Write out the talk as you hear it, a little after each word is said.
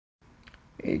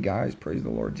Hey guys, praise the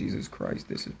Lord Jesus Christ.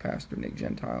 This is Pastor Nick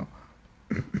Gentile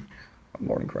of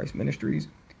Lord in Christ Ministries.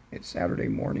 It's Saturday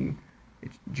morning.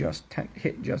 It's just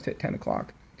hit 10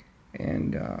 o'clock,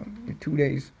 and in 2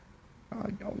 days,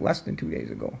 less than 2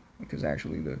 days ago, because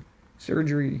actually the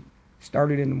surgery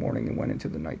started in the morning and went into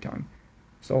the nighttime.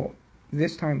 So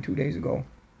this time 2 days ago,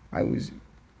 I was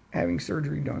having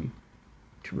surgery done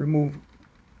to remove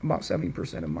about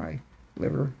 70% of my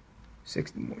liver,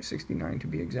 69 to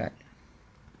be exact.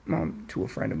 To a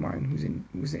friend of mine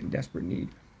who's in desperate need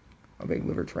of a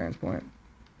liver transplant.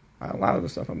 A lot of the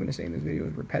stuff I'm going to say in this video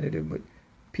is repetitive, but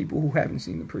people who haven't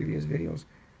seen the previous videos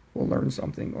will learn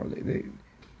something, or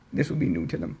this will be new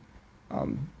to them.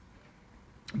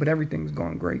 But everything's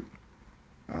gone great.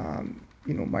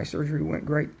 My surgery went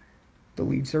great. The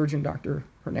lead surgeon, Dr.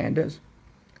 Hernandez,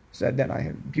 said that I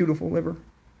had beautiful liver,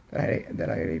 that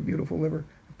I had a beautiful liver,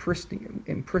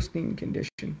 in pristine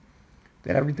condition,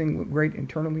 that everything looked great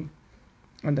internally,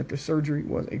 and that the surgery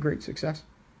was a great success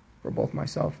for both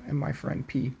myself and my friend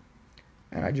P.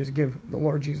 And I just give the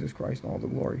Lord Jesus Christ all the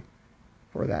glory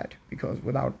for that, because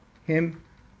without him,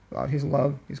 without his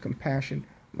love, his compassion,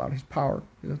 without his power,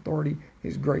 his authority,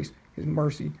 his grace, his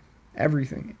mercy,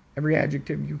 everything, every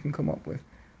adjective you can come up with,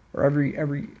 or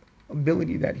every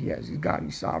ability that he has, he's God,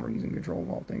 he's sovereign, he's in control of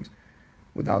all things.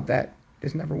 Without that,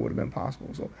 this never would have been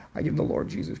possible. So I give the Lord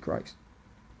Jesus Christ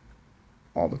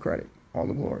all the credit, all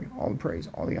the glory, all the praise,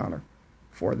 all the honor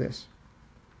for this.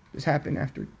 This happened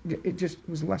after, it just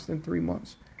was less than 3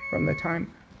 months from the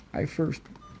time I first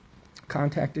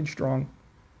contacted Strong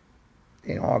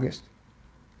in August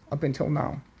up until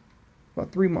now.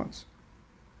 About 3 months.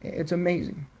 It's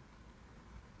amazing.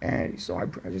 And so I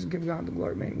just give God the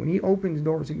glory, man. When he opens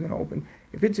doors, he's going to open.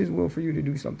 If it's his will for you to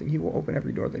do something, he will open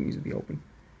every door that needs to be open.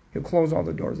 He'll close all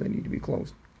the doors that need to be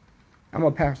closed. I'm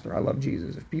a pastor. I love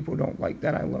Jesus. If people don't like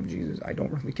that I love Jesus, I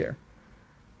don't really care.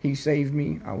 He saved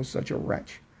me. I was such a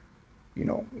wretch.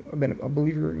 I've been a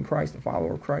believer in Christ, a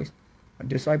follower of Christ, a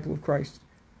disciple of Christ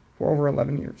for over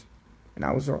 11 years. And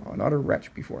I was an utter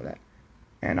wretch before that.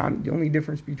 And the only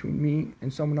difference between me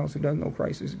and someone else who doesn't know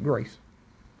Christ is grace.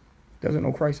 Doesn't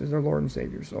know Christ as their Lord and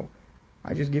Savior. So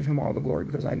I just give him all the glory,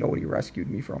 because I know what he rescued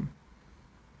me from.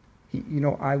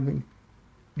 I've been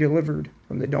delivered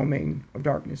from the domain of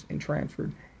darkness and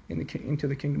transferred into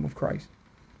the kingdom of Christ.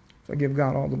 So I give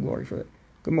God all the glory for that.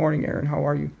 Good morning, Aaron. How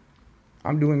are you?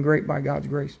 I'm doing great by God's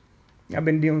grace. I've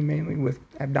been dealing mainly with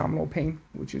abdominal pain,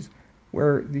 which is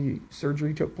where the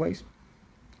surgery took place,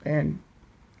 and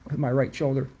with my right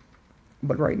shoulder.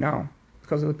 But right now,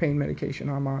 because of the pain medication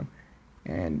I'm on,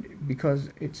 and because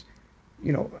it's,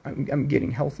 I'm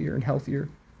getting healthier and healthier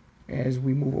as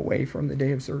we move away from the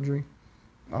day of surgery,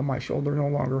 my shoulder no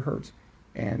longer hurts,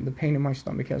 and the pain in my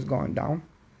stomach has gone down.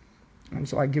 And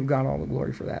so I give God all the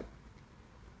glory for that.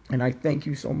 And I thank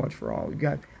you so much for all you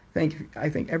got. I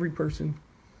thank every person.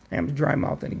 I am a dry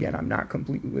mouth, and again, I'm not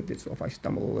completely with it, so if I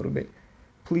stumble a little bit,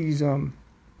 please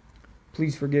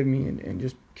forgive me and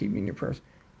just keep me in your prayers.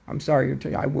 I'm sorry to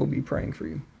tell you, I will be praying for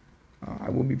you. I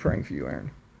will be praying for you,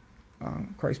 Aaron.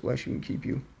 Christ bless you and keep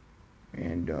you.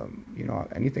 And,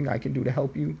 anything I can do to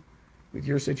help you with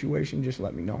your situation, just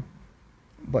let me know.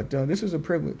 But this is a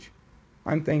privilege.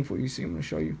 I'm thankful. You see, I'm going to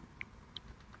show you.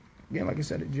 Again, like I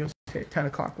said, it just hit 10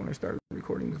 o'clock when I started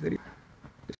recording this video.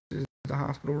 This is the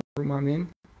hospital room I'm in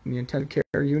the intensive care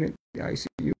unit, the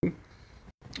ICU.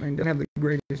 And I have the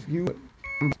greatest view.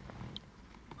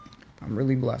 I'm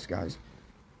really blessed, guys.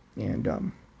 And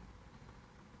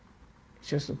it's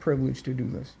just a privilege to do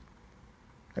this.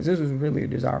 Because this was really a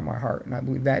desire of my heart. And I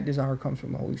believe that desire comes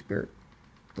from the Holy Spirit.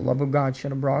 The love of God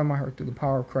shed abroad in my heart through the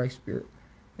power of Christ's Spirit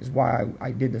is why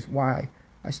I did this, why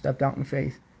I stepped out in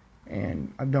faith,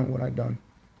 and I've done what I've done.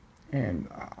 And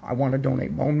I want to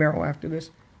donate bone marrow after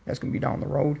this. That's going to be down the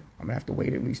road. I'm going to have to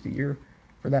wait at least a year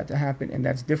for that to happen. And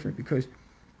that's different because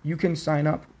you can sign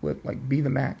up with like Be the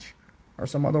Match or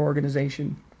some other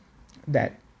organization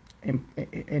that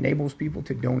enables people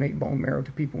to donate bone marrow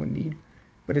to people in need.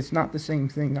 But it's not the same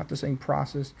thing, not the same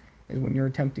process as when you're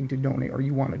attempting to donate, or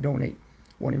you want to donate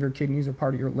one of your kidneys or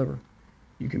part of your liver.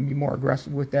 You can be more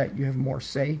aggressive with that. You have more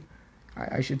say,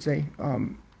 I should say,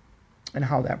 in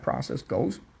how that process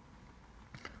goes.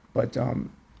 But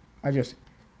and we'll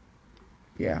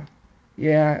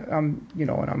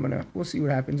see what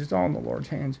happens. It's all in the Lord's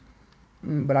hands.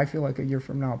 But I feel like a year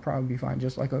from now I'll probably be fine,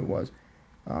 just like I was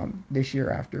this year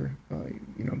after,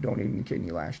 donating the kidney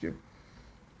last year.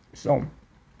 So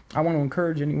I want to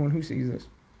encourage anyone who sees this,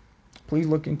 please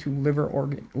look into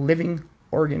living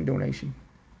organ donation,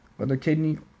 whether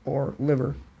kidney or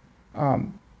liver,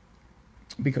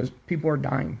 because people are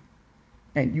dying.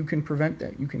 And you can prevent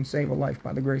that. You can save a life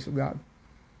by the grace of God.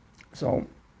 So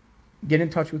get in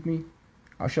touch with me.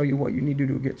 I'll show you what you need to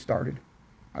do to get started.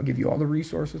 I'll give you all the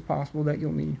resources possible that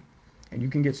you'll need. And you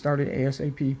can get started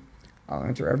ASAP. I'll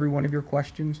answer every one of your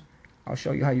questions. I'll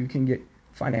show you how you can get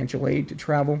financial aid to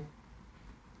travel.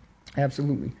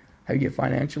 Absolutely. How you get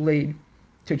financial aid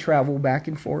to travel back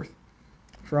and forth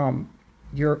from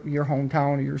your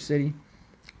hometown or your city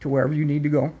to wherever you need to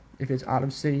go, if it's out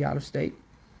of city, out of state.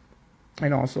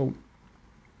 And also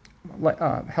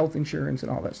health insurance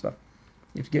and all that stuff.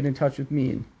 You get in touch with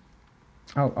me and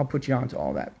I'll put you on to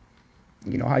all that.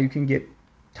 You know, how you can get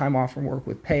time off from work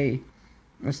with pay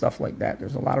and stuff like that.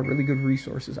 There's a lot of really good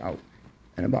resources out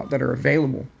and about that are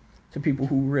available to people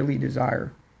who really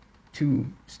desire to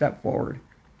step forward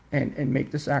and make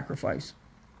the sacrifice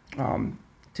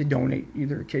to donate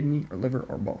either a kidney or liver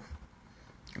or both.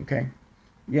 Okay?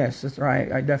 Yes, that's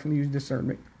right. I definitely use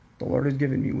discernment. The Lord has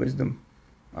given me wisdom.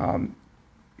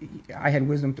 I had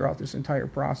wisdom throughout this entire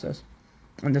process.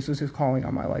 And this was his calling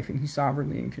on my life. And he's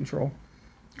sovereignly in control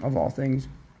of all things.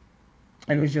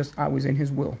 And it was just, I was in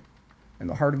his will. In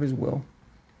the heart of his will.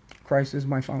 Christ is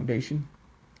my foundation.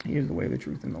 He is the way, the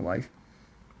truth, and the life.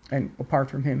 And apart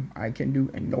from him, I can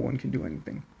do, and no one can do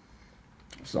anything.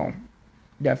 So,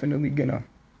 definitely gonna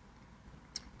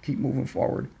keep moving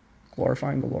forward,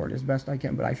 glorifying the Lord as best I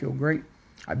can. But I feel great.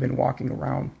 I've been walking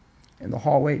around in the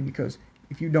hallway because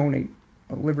if you donate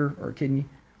a liver or a kidney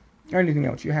or anything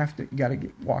else, you gotta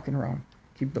get walking around,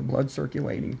 keep the blood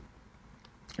circulating,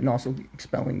 and also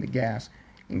expelling the gas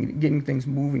and getting things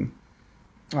moving.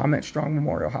 I'm at Strong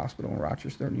Memorial Hospital in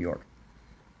Rochester, New York,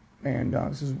 and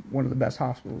this is one of the best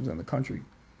hospitals in the country.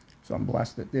 So I'm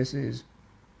blessed that this is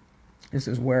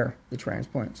where the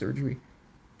transplant surgery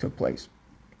took place.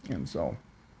 And so,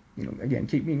 you know, again,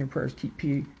 keep me in your prayers, keep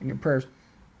P in your prayers.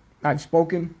 I've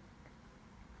spoken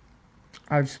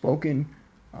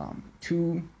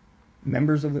to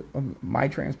members of my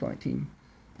transplant team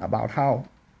about how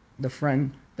the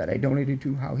friend that I donated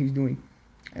to, how he's doing,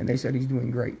 and they said he's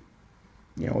doing great.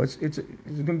 You know, it's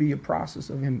going to be a process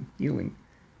of him healing,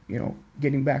 you know,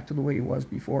 getting back to the way he was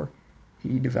before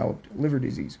he developed liver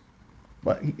disease.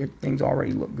 But things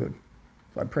already look good.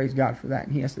 So I praise God for that.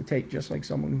 And he has to take, just like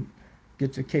someone who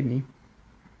gets a kidney.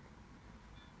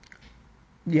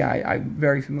 Yeah, I'm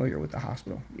very familiar with the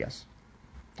hospital, yes.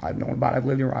 I've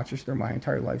lived in Rochester my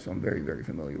entire life, so I'm very, very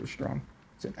familiar with Strong.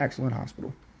 It's an excellent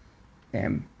hospital.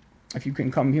 And if you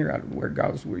can come here,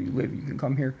 regardless of where you live, you can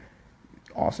come here.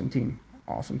 Awesome team,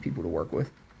 awesome people to work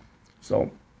with.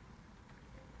 So,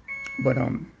 but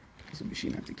it's a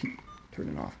machine I have to keep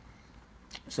turning off.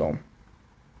 So,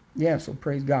 yeah, so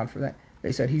praise God for that.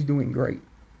 They said he's doing great.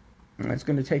 And it's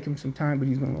going to take him some time, but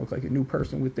he's going to look like a new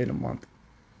person within a month.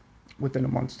 Within a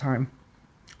month's time.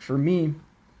 For me,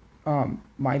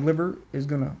 my liver is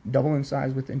going to double in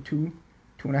size within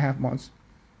 2.5 months.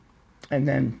 And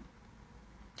then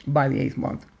by the 8th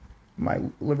month, my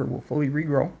liver will fully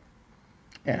regrow.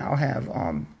 And I'll have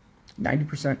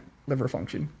 90% liver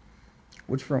function,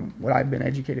 which from what I've been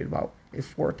educated about is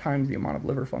 4 times the amount of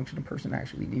liver function a person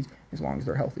actually needs as long as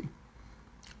they're healthy.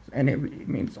 And it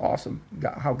means awesome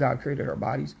how God created our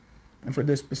bodies. And for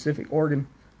this specific organ,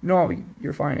 no,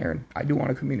 you're fine, Aaron. I do want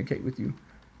to communicate with you.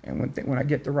 And when I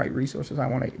get the right resources, I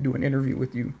want to do an interview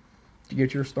with you to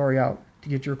get your story out, to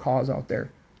get your cause out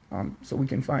there, so we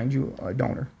can find you a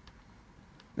donor.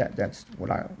 That's what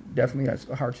that's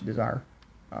a heart's desire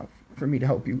for me to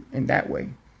help you in that way.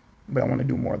 But I want to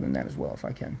do more than that as well if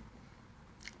I can.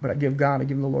 But I give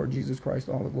the Lord Jesus Christ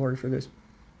all the glory for this.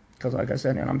 Because like I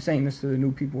said, and I'm saying this to the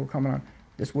new people who are coming on,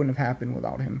 this wouldn't have happened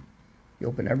without him. He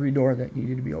opened every door that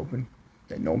needed to be open,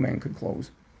 that no man could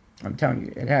close. I'm telling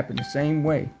you, it happened the same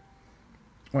way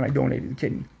when I donated the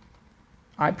kidney.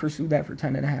 I pursued that for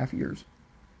 10.5 years.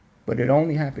 But it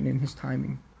only happened in his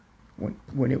timing,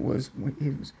 when it was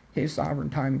his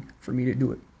sovereign timing for me to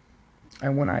do it.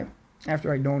 And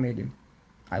after I donated,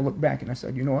 I looked back and I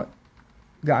said, you know what?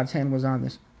 God's hand was on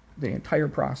this the entire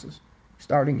process,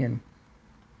 starting in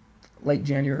late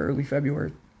January, early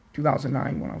February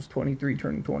 2009, when I was 23,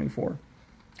 turning 24,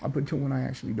 up until when I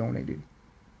actually donated.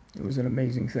 It was an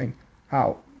amazing thing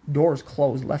how doors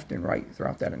closed left and right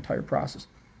throughout that entire process.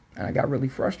 And I got really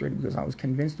frustrated because I was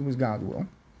convinced it was God's will.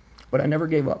 But I never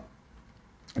gave up.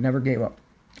 And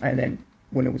then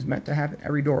when it was meant to happen,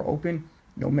 every door opened.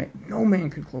 No man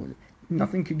could close it.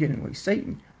 Nothing could get in the way.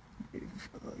 Satan,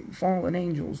 fallen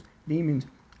angels, demons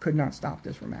could not stop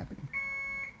this from happening.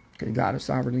 Because God is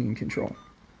sovereignly in control.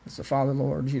 It's the Father, the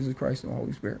Lord, Jesus Christ, and the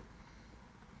Holy Spirit.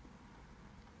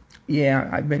 Yeah,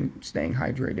 I've been staying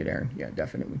hydrated, Aaron. Yeah,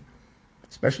 definitely.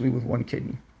 Especially with one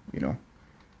kidney, you know.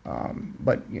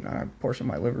 But, you know, a portion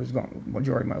of my liver is gone.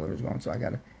 Majority of my liver is gone. So I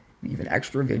got to be even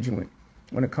extra vigilant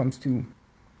when it comes to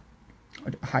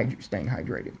staying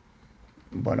hydrated.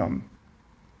 But,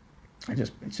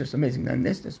 it's just amazing. Then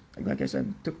this, like I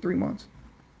said, took 3 months.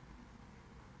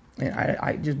 And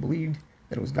I just believed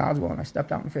that it was God's will, and I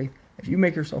stepped out in faith. If you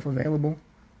make yourself available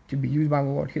to be used by the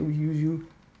Lord, He'll use you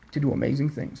to do amazing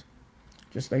things.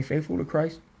 Just stay faithful to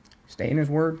Christ, stay in His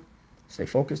Word, stay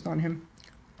focused on Him,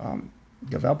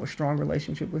 develop a strong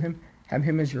relationship with Him, have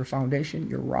Him as your foundation,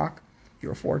 your rock,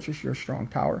 your fortress, your strong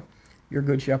tower, your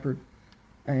good shepherd,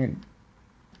 and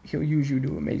He'll use you to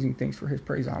do amazing things for His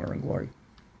praise, honor, and glory.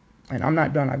 And I'm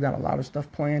not done. I've got a lot of stuff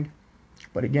planned,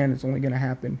 but again, it's only going to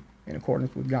happen in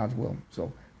accordance with God's will.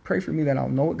 So pray for me that I'll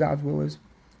know what God's will is,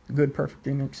 the good, perfect,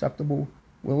 and acceptable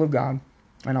will of God,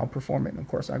 and I'll perform it. And of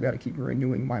course, I've got to keep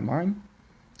renewing my mind,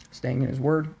 staying in His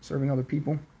Word, serving other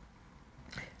people,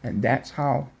 and that's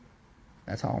how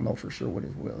I'll know for sure what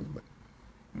His will is. But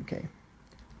okay,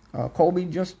 Colby,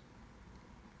 just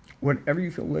whatever you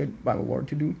feel led by the Lord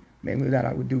to do, mainly that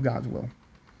I would do God's will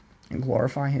and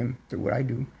glorify Him through what I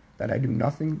do. That I do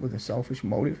nothing with a selfish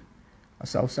motive, a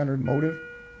self-centered motive,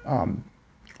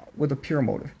 with a pure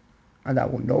motive, and I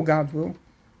will know God's will,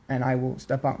 and I will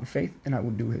step out in faith, and I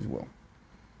will do His will.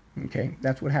 Okay,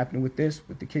 that's what happened with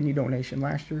the kidney donation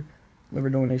last year, liver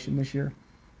donation this year,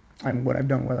 and what I've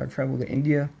done, whether I travel to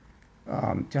India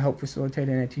to help facilitate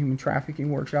an anti-human trafficking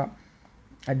workshop.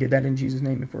 I did that in Jesus'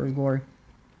 name and for His glory,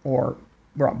 or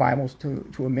brought Bibles to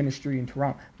a ministry in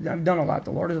Toronto. I've done a lot.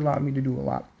 The Lord has allowed me to do a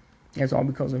lot. It's all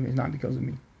because of Him. It's not because of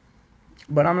me.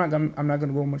 But I'm not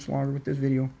gonna go much longer with this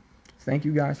video. Thank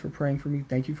you guys for praying for me.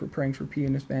 Thank you for praying for P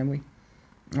and his family.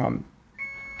 And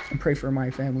pray for my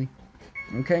family.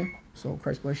 Okay? So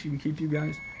Christ bless you and keep you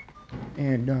guys.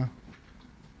 And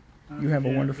you have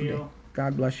a wonderful day.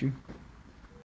 God bless you.